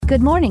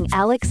Good morning,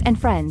 Alex and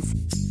friends.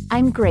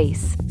 I'm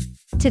Grace.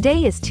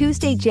 Today is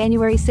Tuesday,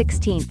 January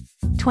 16th,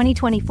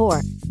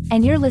 2024,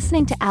 and you're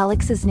listening to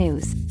Alex's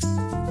News.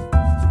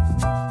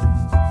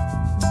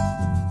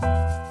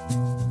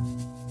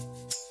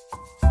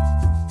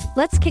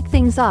 Let's kick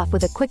things off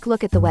with a quick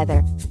look at the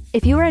weather.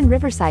 If you are in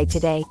Riverside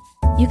today,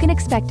 you can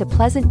expect a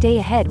pleasant day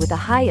ahead with a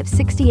high of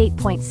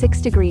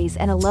 68.6 degrees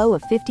and a low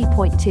of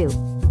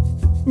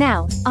 50.2.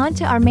 Now, on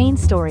to our main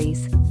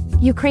stories.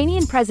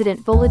 Ukrainian President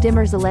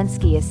Volodymyr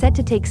Zelenskyy is set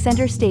to take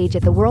center stage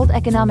at the World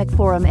Economic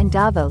Forum in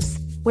Davos,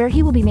 where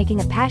he will be making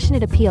a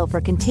passionate appeal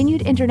for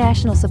continued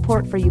international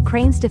support for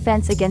Ukraine's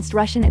defense against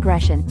Russian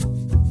aggression.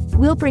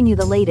 We'll bring you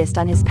the latest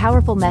on his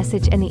powerful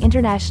message and the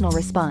international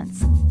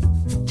response.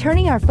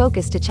 Turning our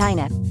focus to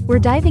China, we're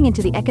diving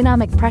into the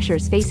economic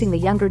pressures facing the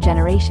younger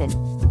generation.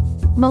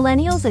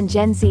 Millennials and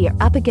Gen Z are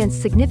up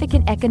against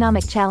significant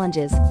economic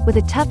challenges, with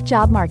a tough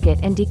job market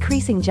and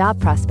decreasing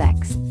job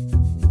prospects.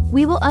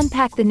 We will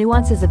unpack the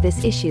nuances of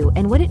this issue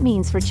and what it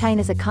means for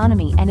China's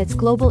economy and its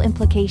global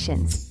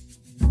implications.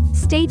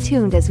 Stay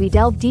tuned as we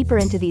delve deeper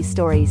into these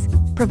stories,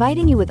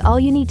 providing you with all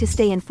you need to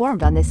stay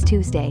informed on this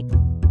Tuesday.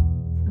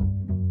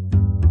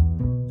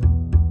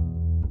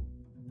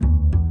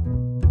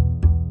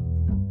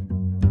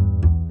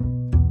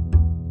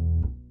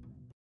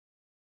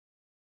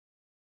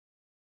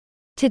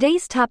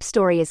 Today's top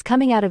story is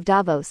coming out of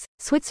Davos,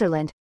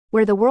 Switzerland,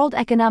 where the World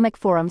Economic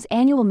Forum's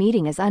annual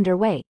meeting is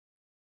underway.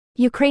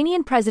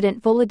 Ukrainian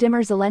President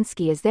Volodymyr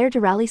Zelenskyy is there to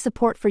rally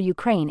support for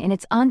Ukraine in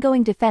its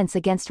ongoing defense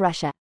against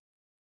Russia.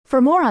 For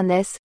more on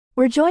this,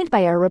 we're joined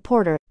by our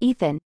reporter,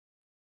 Ethan.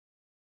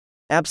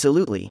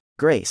 Absolutely,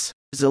 Grace.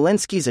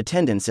 Zelenskyy's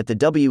attendance at the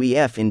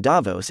WEF in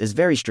Davos is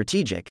very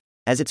strategic,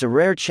 as it's a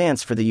rare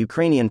chance for the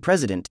Ukrainian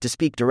president to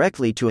speak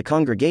directly to a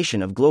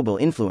congregation of global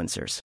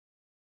influencers.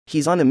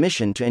 He's on a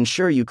mission to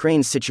ensure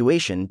Ukraine's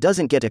situation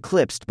doesn't get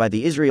eclipsed by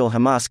the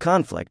Israel-Hamas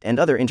conflict and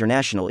other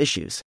international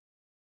issues.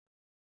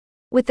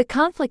 With the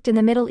conflict in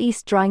the Middle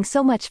East drawing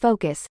so much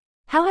focus,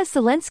 how has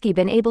Zelenskyy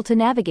been able to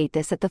navigate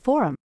this at the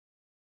forum?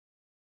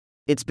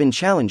 It's been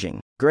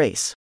challenging,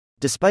 Grace.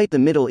 Despite the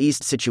Middle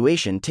East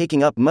situation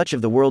taking up much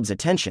of the world's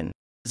attention,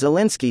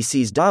 Zelenskyy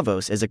sees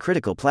Davos as a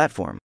critical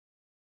platform.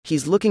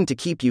 He's looking to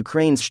keep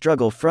Ukraine's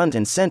struggle front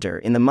and center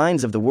in the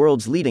minds of the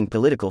world's leading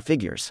political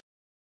figures.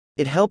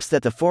 It helps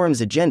that the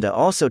forum's agenda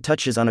also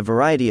touches on a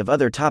variety of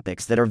other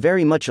topics that are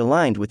very much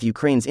aligned with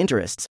Ukraine's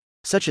interests,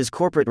 such as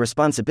corporate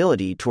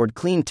responsibility toward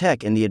clean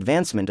tech and the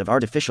advancement of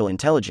artificial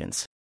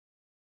intelligence.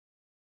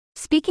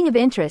 Speaking of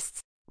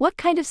interests, what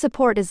kind of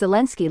support is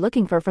Zelenskyy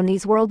looking for from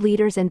these world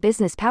leaders and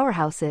business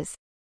powerhouses?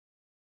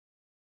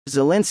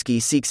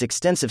 Zelenskyy seeks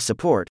extensive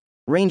support,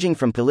 ranging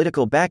from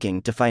political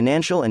backing to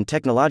financial and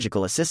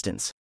technological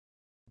assistance.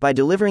 By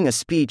delivering a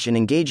speech and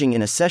engaging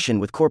in a session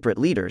with corporate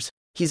leaders,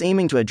 he's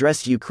aiming to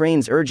address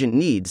Ukraine's urgent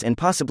needs and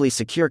possibly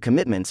secure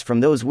commitments from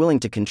those willing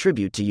to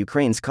contribute to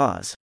Ukraine's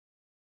cause.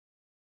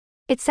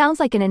 It sounds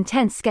like an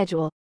intense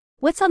schedule.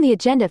 What's on the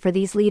agenda for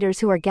these leaders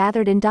who are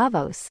gathered in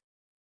Davos?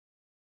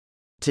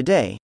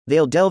 Today,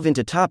 they'll delve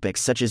into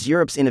topics such as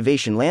Europe's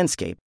innovation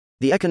landscape,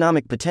 the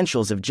economic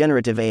potentials of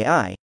generative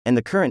AI, and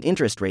the current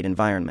interest rate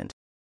environment.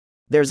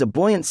 There's a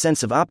buoyant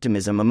sense of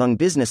optimism among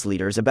business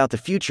leaders about the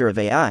future of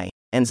AI,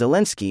 and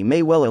Zelenskyy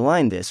may well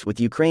align this with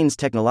Ukraine's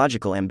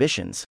technological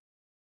ambitions.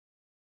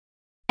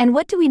 And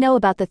what do we know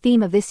about the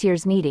theme of this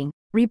year's meeting,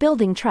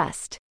 Rebuilding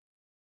Trust?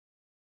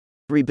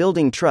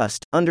 Rebuilding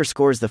trust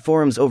underscores the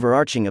forum's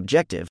overarching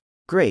objective,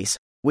 Grace,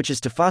 which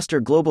is to foster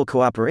global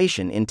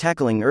cooperation in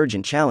tackling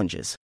urgent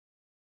challenges.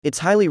 It's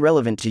highly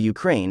relevant to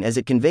Ukraine as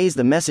it conveys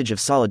the message of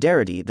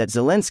solidarity that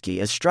Zelenskyy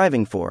is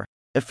striving for,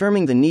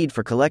 affirming the need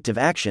for collective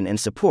action and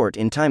support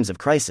in times of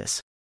crisis.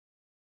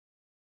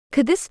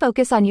 Could this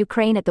focus on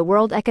Ukraine at the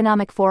World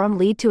Economic Forum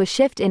lead to a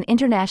shift in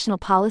international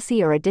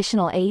policy or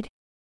additional aid?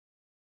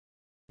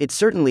 It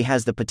certainly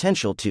has the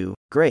potential to,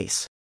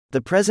 Grace. The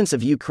presence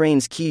of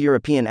Ukraine's key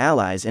European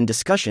allies and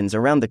discussions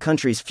around the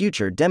country's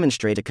future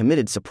demonstrate a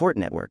committed support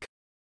network.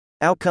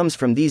 Outcomes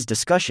from these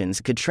discussions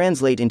could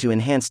translate into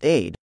enhanced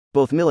aid,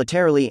 both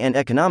militarily and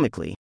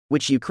economically,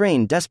 which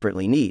Ukraine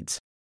desperately needs.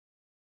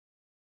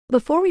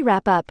 Before we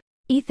wrap up,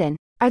 Ethan,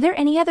 are there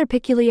any other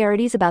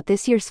peculiarities about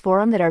this year's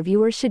forum that our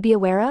viewers should be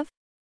aware of?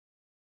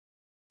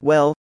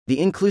 Well, the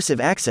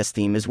inclusive access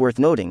theme is worth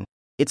noting.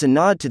 It's a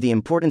nod to the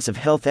importance of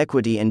health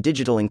equity and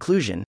digital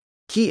inclusion,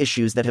 key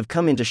issues that have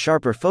come into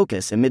sharper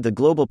focus amid the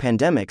global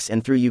pandemics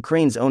and through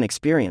Ukraine's own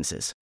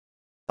experiences.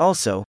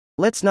 Also,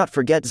 let's not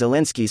forget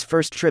Zelenskyy's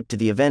first trip to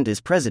the event as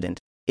president.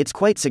 It's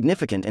quite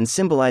significant and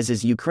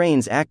symbolizes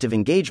Ukraine's active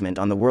engagement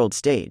on the world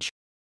stage.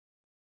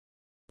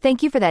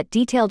 Thank you for that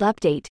detailed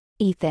update,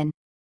 Ethan.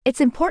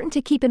 It's important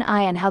to keep an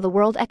eye on how the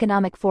World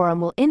Economic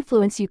Forum will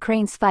influence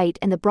Ukraine's fight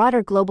and the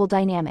broader global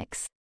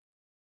dynamics.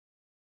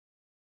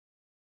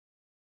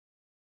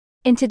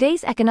 In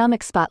today's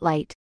economic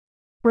spotlight,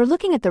 we're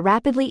looking at the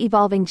rapidly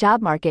evolving job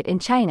market in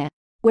China,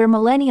 where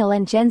millennial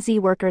and Gen Z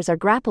workers are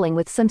grappling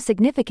with some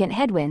significant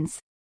headwinds.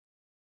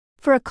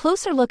 For a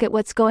closer look at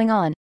what's going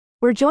on,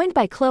 we're joined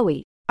by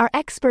Chloe, our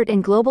expert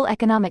in global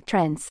economic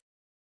trends.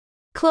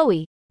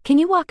 Chloe, can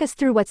you walk us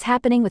through what's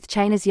happening with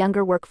China's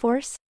younger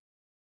workforce?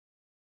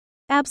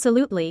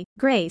 Absolutely,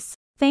 Grace.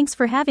 Thanks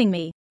for having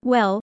me.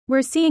 Well,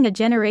 we're seeing a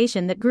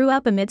generation that grew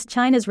up amidst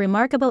China's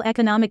remarkable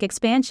economic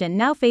expansion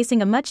now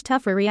facing a much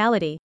tougher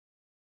reality.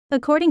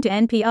 According to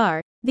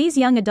NPR, these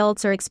young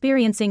adults are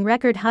experiencing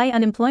record-high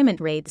unemployment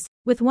rates,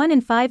 with 1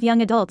 in 5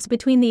 young adults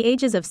between the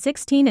ages of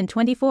 16 and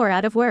 24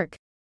 out of work.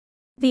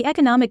 The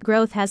economic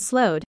growth has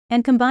slowed,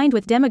 and combined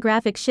with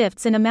demographic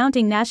shifts and a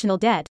mounting national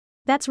debt,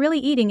 that's really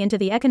eating into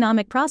the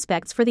economic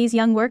prospects for these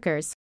young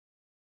workers.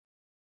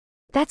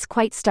 That's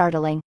quite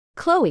startling.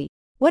 Chloe,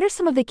 what are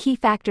some of the key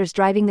factors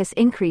driving this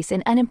increase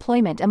in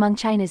unemployment among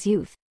China's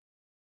youth?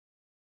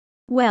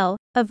 Well,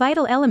 a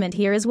vital element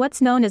here is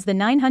what's known as the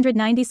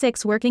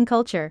 996 working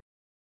culture.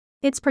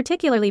 It's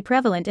particularly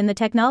prevalent in the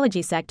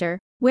technology sector,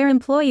 where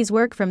employees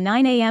work from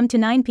 9 a.m. to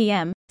 9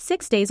 p.m.,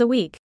 6 days a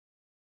week.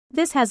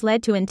 This has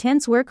led to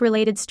intense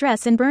work-related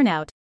stress and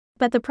burnout.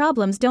 But the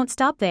problems don't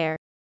stop there.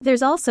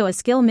 There's also a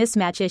skill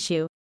mismatch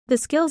issue. The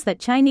skills that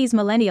Chinese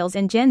millennials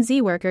and Gen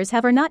Z workers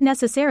have are not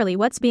necessarily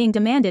what's being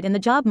demanded in the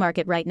job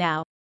market right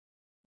now.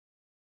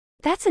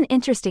 That's an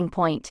interesting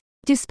point.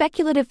 Do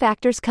speculative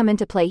factors come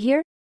into play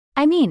here?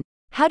 I mean,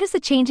 how does the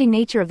changing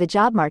nature of the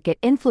job market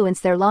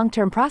influence their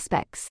long-term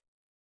prospects?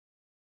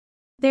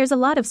 There's a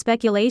lot of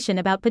speculation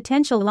about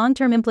potential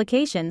long-term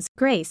implications,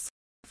 Grace.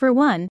 For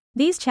one,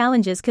 these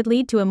challenges could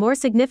lead to a more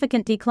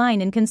significant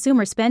decline in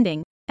consumer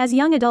spending, as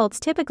young adults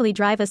typically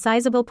drive a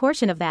sizable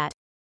portion of that.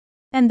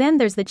 And then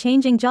there's the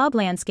changing job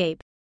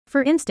landscape.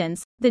 For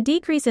instance, the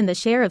decrease in the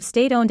share of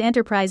state-owned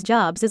enterprise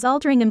jobs is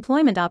altering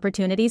employment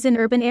opportunities in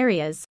urban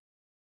areas.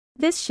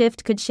 This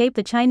shift could shape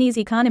the Chinese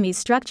economy's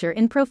structure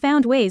in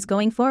profound ways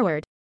going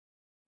forward.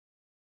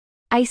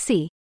 I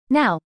see.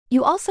 Now,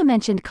 you also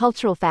mentioned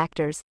cultural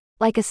factors,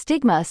 like a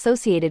stigma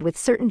associated with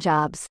certain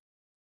jobs.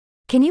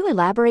 Can you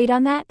elaborate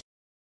on that?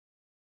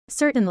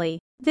 Certainly.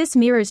 This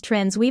mirrors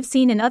trends we've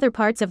seen in other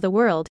parts of the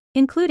world,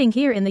 including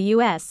here in the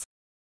US.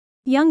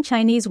 Young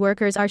Chinese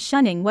workers are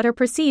shunning what are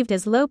perceived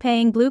as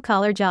low-paying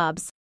blue-collar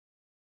jobs.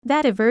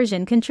 That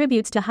aversion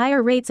contributes to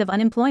higher rates of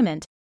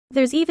unemployment.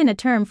 There's even a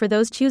term for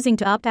those choosing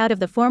to opt out of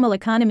the formal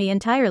economy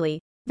entirely.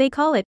 They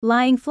call it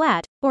lying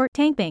flat, or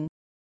tankping.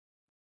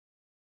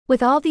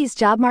 With all these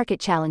job market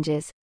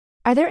challenges,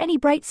 are there any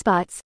bright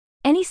spots,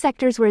 any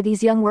sectors where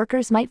these young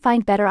workers might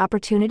find better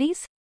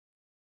opportunities?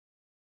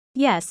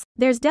 Yes,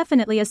 there's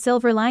definitely a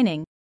silver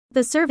lining.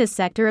 The service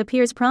sector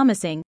appears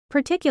promising,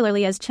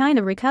 particularly as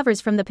China recovers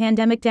from the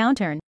pandemic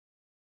downturn.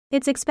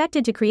 It's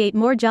expected to create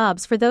more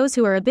jobs for those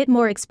who are a bit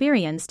more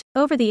experienced,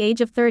 over the age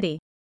of 30.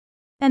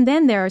 And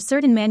then there are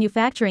certain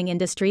manufacturing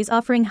industries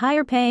offering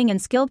higher paying and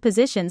skilled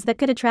positions that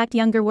could attract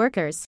younger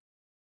workers.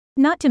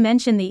 Not to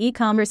mention the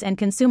e-commerce and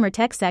consumer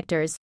tech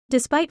sectors.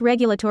 Despite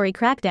regulatory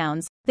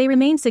crackdowns, they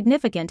remain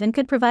significant and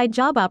could provide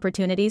job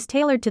opportunities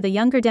tailored to the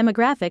younger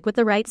demographic with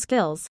the right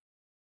skills.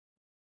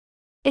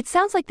 It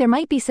sounds like there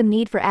might be some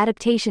need for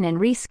adaptation and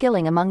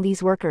reskilling among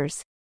these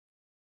workers.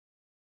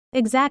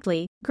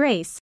 Exactly,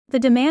 Grace. The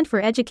demand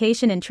for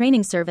education and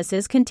training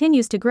services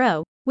continues to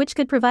grow, which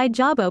could provide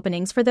job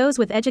openings for those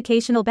with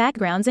educational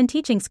backgrounds and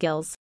teaching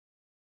skills.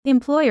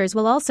 Employers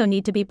will also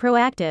need to be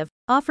proactive,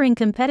 offering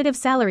competitive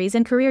salaries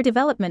and career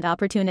development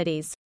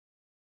opportunities.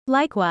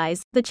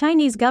 Likewise, the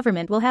Chinese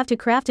government will have to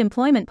craft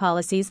employment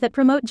policies that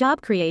promote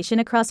job creation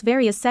across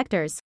various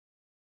sectors.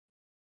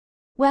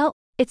 Well,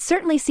 it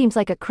certainly seems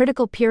like a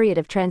critical period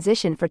of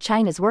transition for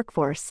China's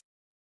workforce.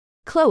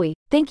 Chloe,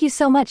 thank you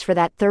so much for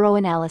that thorough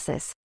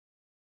analysis.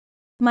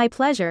 My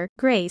pleasure,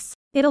 Grace.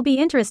 It'll be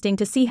interesting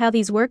to see how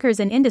these workers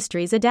and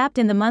industries adapt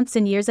in the months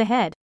and years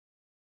ahead.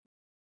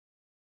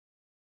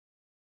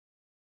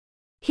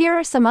 Here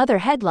are some other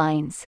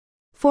headlines.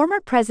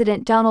 Former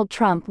President Donald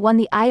Trump won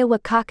the Iowa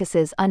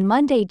caucuses on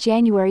Monday,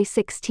 January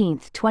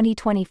 16,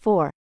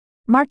 2024.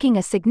 Marking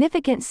a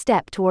significant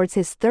step towards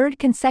his third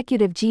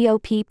consecutive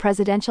GOP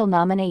presidential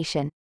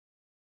nomination.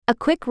 A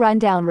quick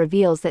rundown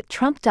reveals that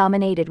Trump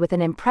dominated with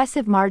an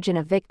impressive margin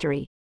of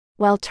victory,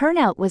 while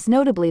turnout was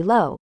notably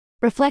low,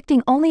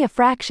 reflecting only a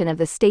fraction of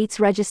the state's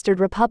registered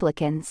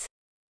Republicans.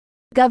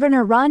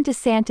 Governor Ron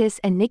DeSantis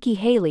and Nikki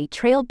Haley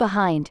trailed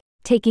behind,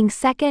 taking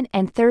second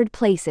and third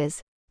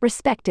places,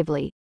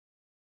 respectively.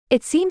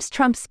 It seems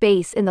Trump's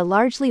base in the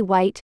largely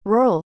white,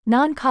 rural,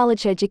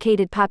 non-college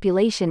educated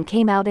population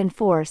came out in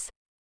force,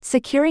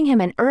 securing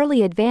him an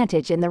early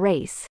advantage in the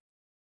race.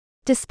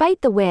 Despite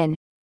the win,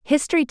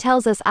 history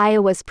tells us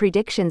Iowa's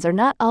predictions are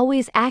not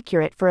always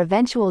accurate for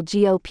eventual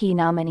GOP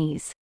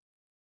nominees.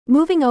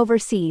 Moving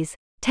overseas,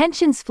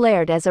 tensions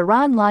flared as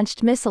Iran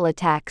launched missile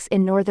attacks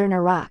in northern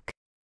Iraq.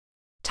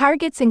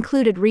 Targets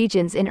included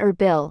regions in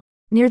Erbil,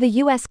 near the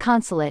U.S.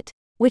 consulate,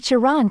 which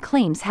Iran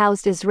claims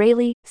housed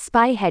Israeli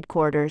spy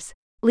headquarters,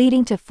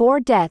 leading to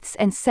 4 deaths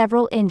and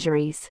several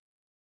injuries.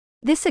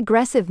 This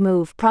aggressive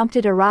move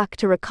prompted Iraq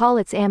to recall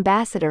its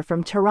ambassador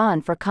from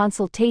Tehran for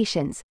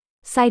consultations,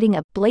 citing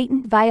a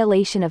blatant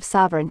violation of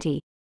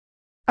sovereignty.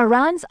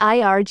 Iran's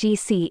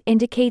IRGC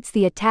indicates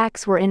the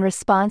attacks were in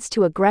response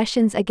to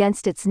aggressions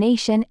against its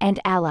nation and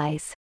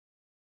allies.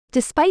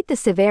 Despite the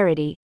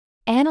severity,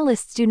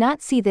 analysts do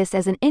not see this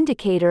as an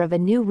indicator of a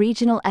new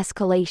regional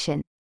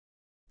escalation.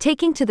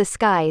 Taking to the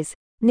skies,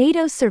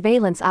 NATO's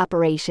surveillance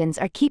operations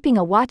are keeping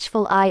a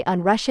watchful eye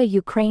on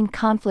Russia-Ukraine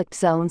conflict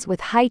zones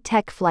with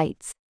high-tech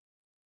flights.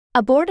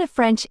 Aboard a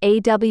French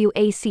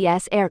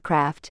AWACS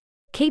aircraft,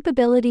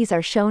 capabilities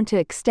are shown to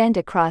extend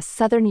across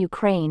southern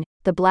Ukraine,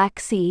 the Black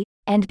Sea,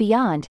 and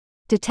beyond,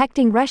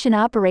 detecting Russian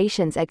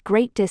operations at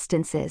great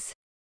distances.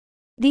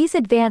 These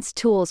advanced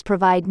tools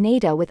provide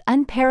NATO with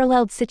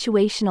unparalleled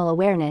situational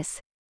awareness,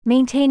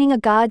 maintaining a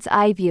God's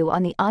eye view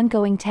on the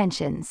ongoing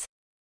tensions.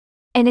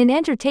 And in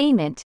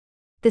entertainment,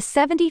 the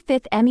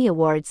 75th Emmy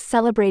Awards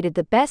celebrated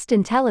the best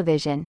in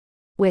television,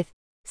 with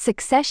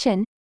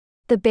Succession,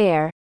 The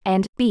Bear,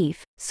 and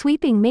Beef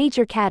sweeping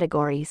major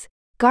categories,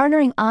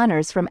 garnering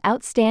honors from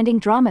Outstanding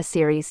Drama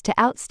Series to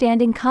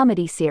Outstanding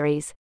Comedy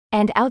Series,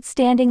 and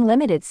Outstanding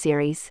Limited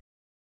Series.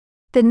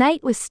 The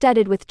night was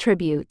studded with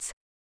tributes,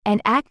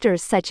 and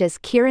actors such as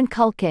Kieran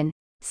Culkin,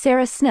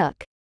 Sarah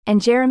Snook,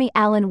 and Jeremy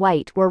Allen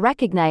White were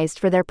recognized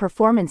for their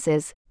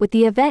performances, with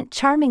the event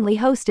charmingly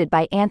hosted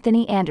by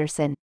Anthony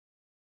Anderson.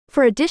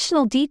 For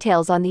additional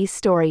details on these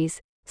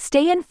stories,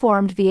 stay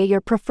informed via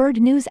your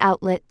preferred news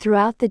outlet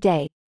throughout the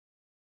day.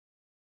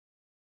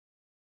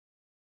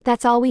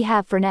 That's all we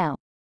have for now.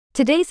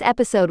 Today's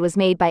episode was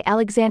made by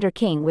Alexander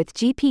King with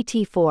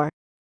GPT-4,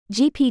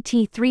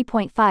 GPT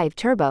 3.5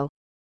 Turbo,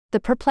 the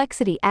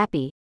Perplexity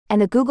API,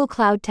 and the Google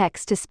Cloud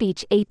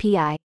Text-to-Speech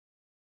API.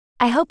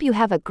 I hope you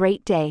have a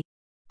great day.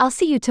 I'll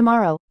see you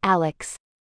tomorrow, Alex.